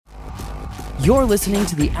You're listening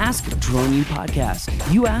to the Ask Drone U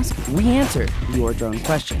podcast. You ask, we answer your drone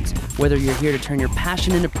questions. Whether you're here to turn your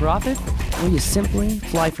passion into profit or you simply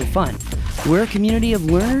fly for fun, we're a community of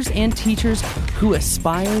learners and teachers who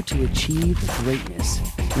aspire to achieve greatness.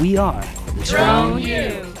 We are Drone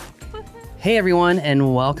U. Hey everyone,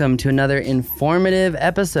 and welcome to another informative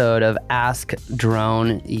episode of Ask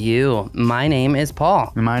Drone U. My name is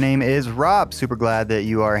Paul. My name is Rob. Super glad that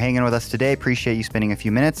you are hanging with us today. Appreciate you spending a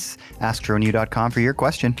few minutes. AskDroneU.com for your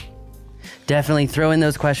question. Definitely throw in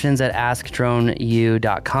those questions at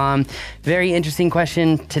AskDroneU.com. Very interesting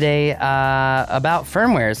question today about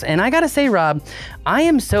firmwares. And I gotta say, Rob, I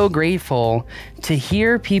am so grateful to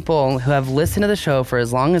hear people who have listened to the show for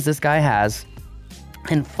as long as this guy has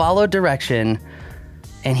and followed direction,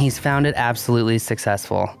 and he's found it absolutely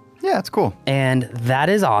successful. Yeah, it's cool. And that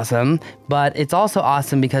is awesome, but it's also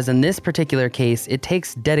awesome because in this particular case, it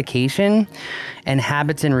takes dedication and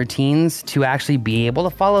habits and routines to actually be able to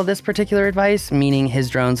follow this particular advice, meaning his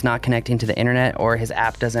drone's not connecting to the internet or his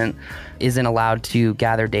app isn't allowed to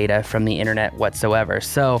gather data from the internet whatsoever.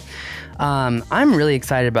 So I'm really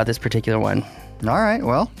excited about this particular one. All right,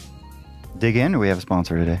 well, dig in. We have a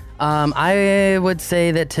sponsor today. I would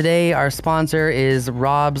say that today our sponsor is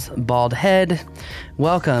Rob's Bald Head.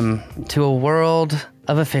 Welcome to a world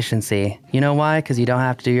of efficiency. You know why? Because you don't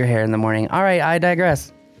have to do your hair in the morning. All right, I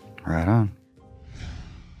digress. Right on.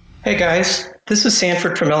 Hey guys, this is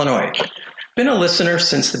Sanford from Illinois. Been a listener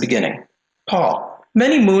since the beginning. Paul,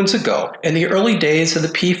 many moons ago, in the early days of the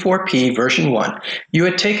P4P version 1, you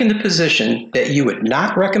had taken the position that you would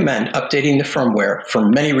not recommend updating the firmware for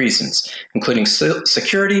many reasons, including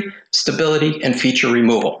security, stability, and feature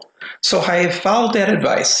removal. So I have followed that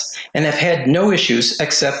advice and have had no issues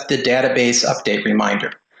except the database update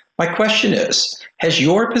reminder. My question is, has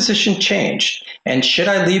your position changed, and should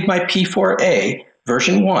I leave my P4A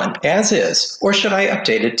version 1 as is, or should I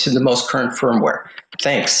update it to the most current firmware?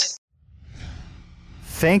 Thanks.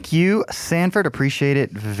 Thank you, Sanford. Appreciate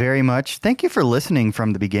it very much. Thank you for listening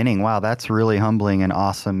from the beginning. Wow, that's really humbling and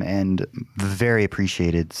awesome and very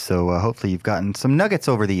appreciated. So hopefully you've gotten some nuggets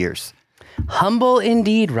over the years. Humble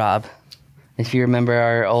indeed, Rob. If you remember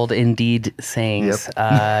our old Indeed sayings.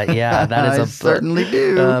 Yep. Yeah, that is certainly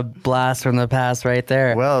do. A blast from the past right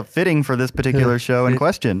there. Well, fitting for this particular show in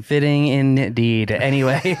question. Fitting indeed.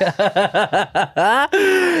 Anyway,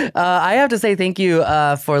 I have to say thank you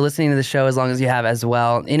for listening to the show as long as you have as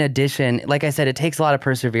well. In addition, like I said, it takes a lot of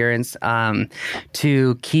perseverance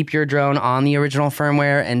to keep your drone on the original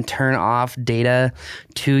firmware and turn off data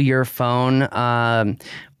to your phone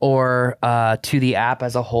or to the app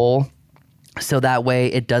as a whole. So that way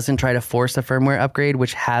it doesn't try to force a firmware upgrade,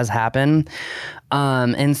 which has happened.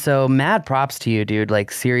 And so mad props to you, dude.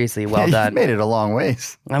 Like, seriously, well done. You made it a long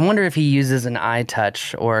ways. I wonder if he uses an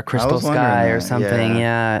iTouch or a Crystal Sky or something.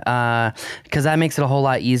 Yeah. Because that makes it a whole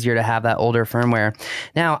lot easier to have that older firmware.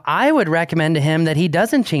 Now, I would recommend to him that he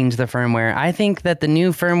doesn't change the firmware. I think that the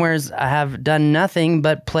new firmwares have done nothing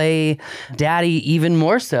but play daddy even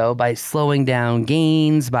more so by slowing down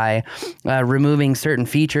gains, by removing certain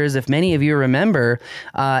features. If many of you remember,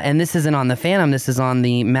 and this isn't on the Phantom, this is on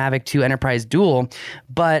the Mavic 2 Enterprise Dual,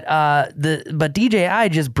 but DJI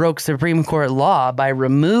just broke Supreme Court law by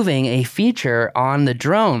removing a feature on the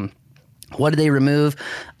drone. What did they remove?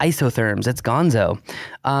 Isotherms. It's gonzo.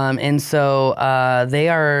 And so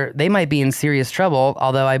they might be in serious trouble,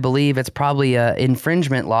 although I believe it's probably an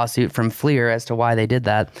infringement lawsuit from FLIR as to why they did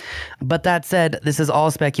that. But that said, this is all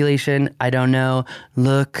speculation. I don't know.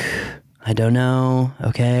 Look, I don't know.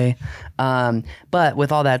 Okay. But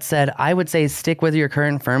with all that said, I would say stick with your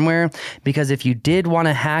current firmware, because if you did want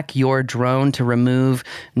to hack your drone to remove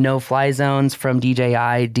no-fly zones from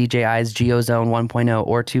DJI's GeoZone 1.0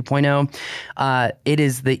 or 2.0, it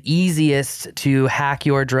is the easiest to hack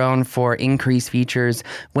your drone for increased features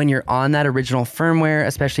when you're on that original firmware,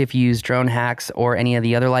 especially if you use Drone Hacks or any of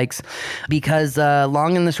the other likes, because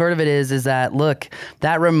long and the short of it is that, look,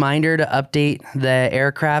 that reminder to update the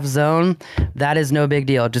aircraft zone, that is no big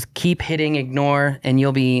deal. Just keep hitting ignore and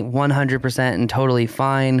you'll be 100% and totally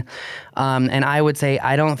fine. And I would say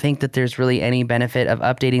I don't think that there's really any benefit of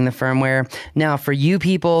updating the firmware. Now, for you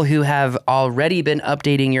people who have already been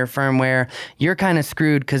updating your firmware, you're kind of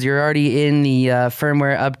screwed because you're already in the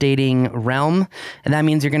firmware updating realm. And that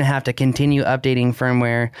means you're going to have to continue updating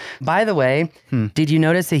firmware. By the way, did you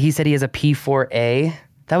notice that he said he has a P4A?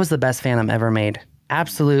 That was the best Phantom ever made.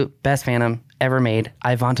 Absolute best Phantom ever made.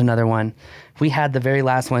 I want another one. We had the very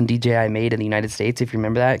last one DJI made in the United States, if you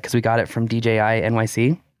remember that, because we got it from DJI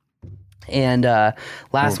NYC. And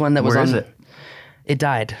last one that was where on... is it? It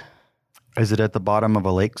died. Is it at the bottom of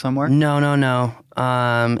a lake somewhere? No.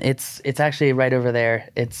 It's actually right over there.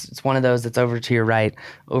 It's one of those that's over to your right,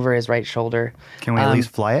 over his right shoulder. Can we at least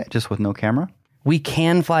fly it just with no camera? We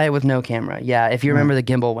can fly it with no camera. Yeah, if you remember, the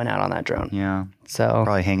gimbal went out on that drone. Yeah. So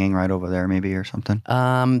probably hanging right over there, maybe, or something.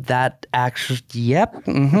 That actually, yep.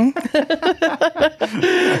 Mm-hmm.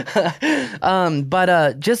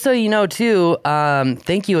 But just so you know, too,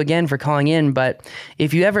 thank you again for calling in. But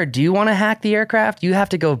if you ever do want to hack the aircraft, you have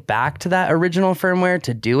to go back to that original firmware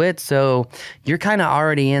to do it. So you're kind of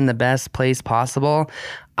already in the best place possible.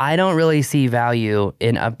 I don't really see value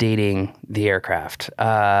in updating the aircraft.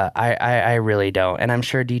 I really don't. And I'm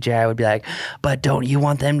sure DJI would be like, but don't you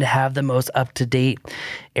want them to have the most up-to-date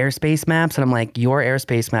airspace maps? And I'm like, your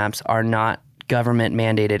airspace maps are not government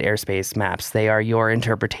mandated airspace maps. They are your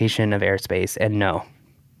interpretation of airspace. And no,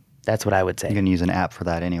 that's what I would say. You can use an app for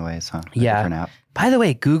that anyways, huh? Yeah. Different app. By the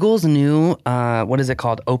way, Google's new, what is it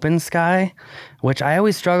called? Open Sky, which I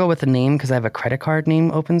always struggle with the name because I have a credit card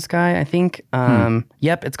named Open Sky, I think.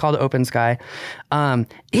 Yep, it's called Open Sky. It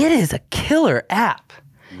is a killer app.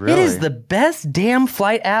 Really? It is the best damn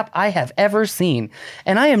flight app I have ever seen.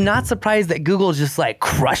 And I am not surprised that Google just like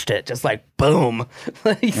crushed it. Just like boom.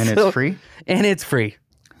 It's free? And it's free.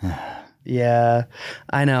 Yeah,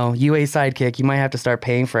 I know. UA Sidekick, you might have to start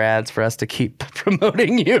paying for ads for us to keep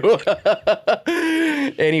promoting you.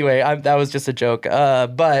 Anyway, that was just a joke.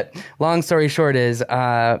 But long story short is,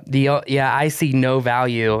 I see no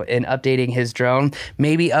value in updating his drone.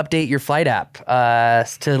 Maybe update your flight app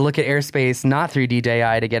to look at airspace, not through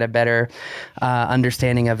DJI, to get a better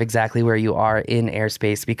understanding of exactly where you are in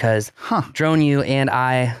airspace. Because Drone U and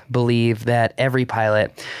I believe that every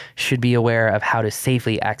pilot should be aware of how to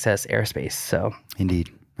safely access airspace. So indeed.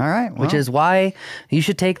 All right. Well. Which is why you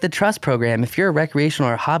should take the Trust program. If you're a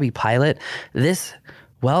recreational or hobby pilot, this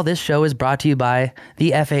show is brought to you by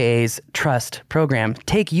the FAA's Trust program.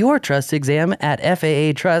 Take your Trust exam at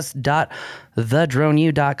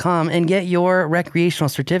faatrust.thedroneu.com and get your recreational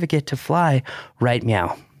certificate to fly right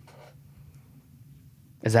meow.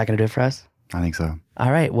 Is that going to do it for us? I think so.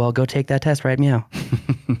 All right. Well, go take that test right meow.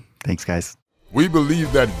 Thanks, guys. We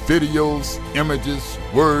believe that videos, images,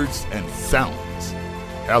 words, and sounds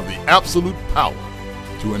have the absolute power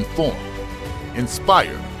to inform,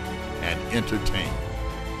 inspire, and entertain.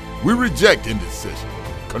 We reject indecision,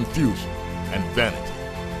 confusion, and vanity,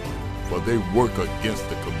 for they work against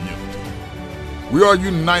the community. We are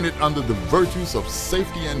united under the virtues of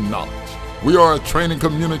safety and knowledge. We are a training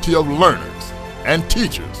community of learners and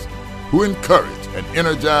teachers who encourage and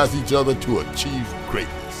energize each other to achieve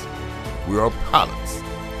greatness. We are pilots,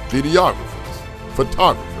 videographers,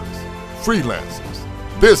 photographers, freelancers,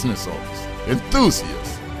 business owners,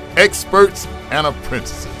 enthusiasts, experts, and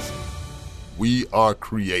apprentices. We are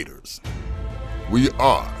creators. We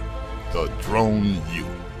are the Drone U.